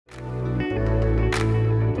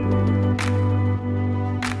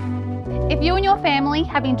If you and your family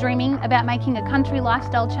have been dreaming about making a country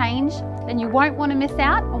lifestyle change, then you won't want to miss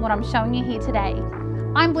out on what I'm showing you here today.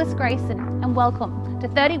 I'm Bliss Grayson and welcome to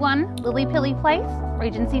 31 Lillypilly Place,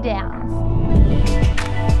 Regency Downs.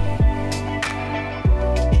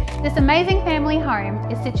 This amazing family home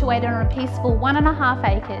is situated on a peaceful 1.5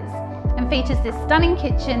 acres and features this stunning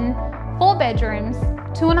kitchen, 4 bedrooms,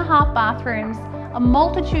 2.5 bathrooms, a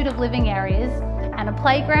multitude of living areas and a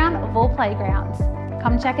playground of all playgrounds.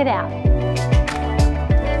 Come check it out.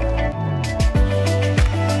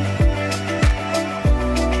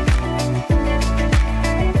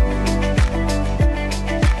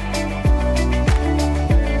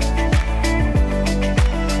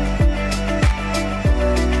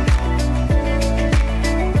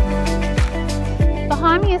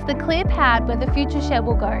 Behind me is the clear pad where the future shed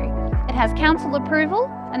will go. It has council approval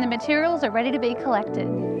and the materials are ready to be collected.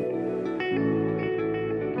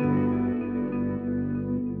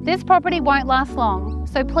 This property won't last long,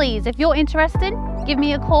 so please, if you're interested, give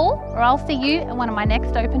me a call or I'll see you at one of my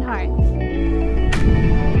next open homes.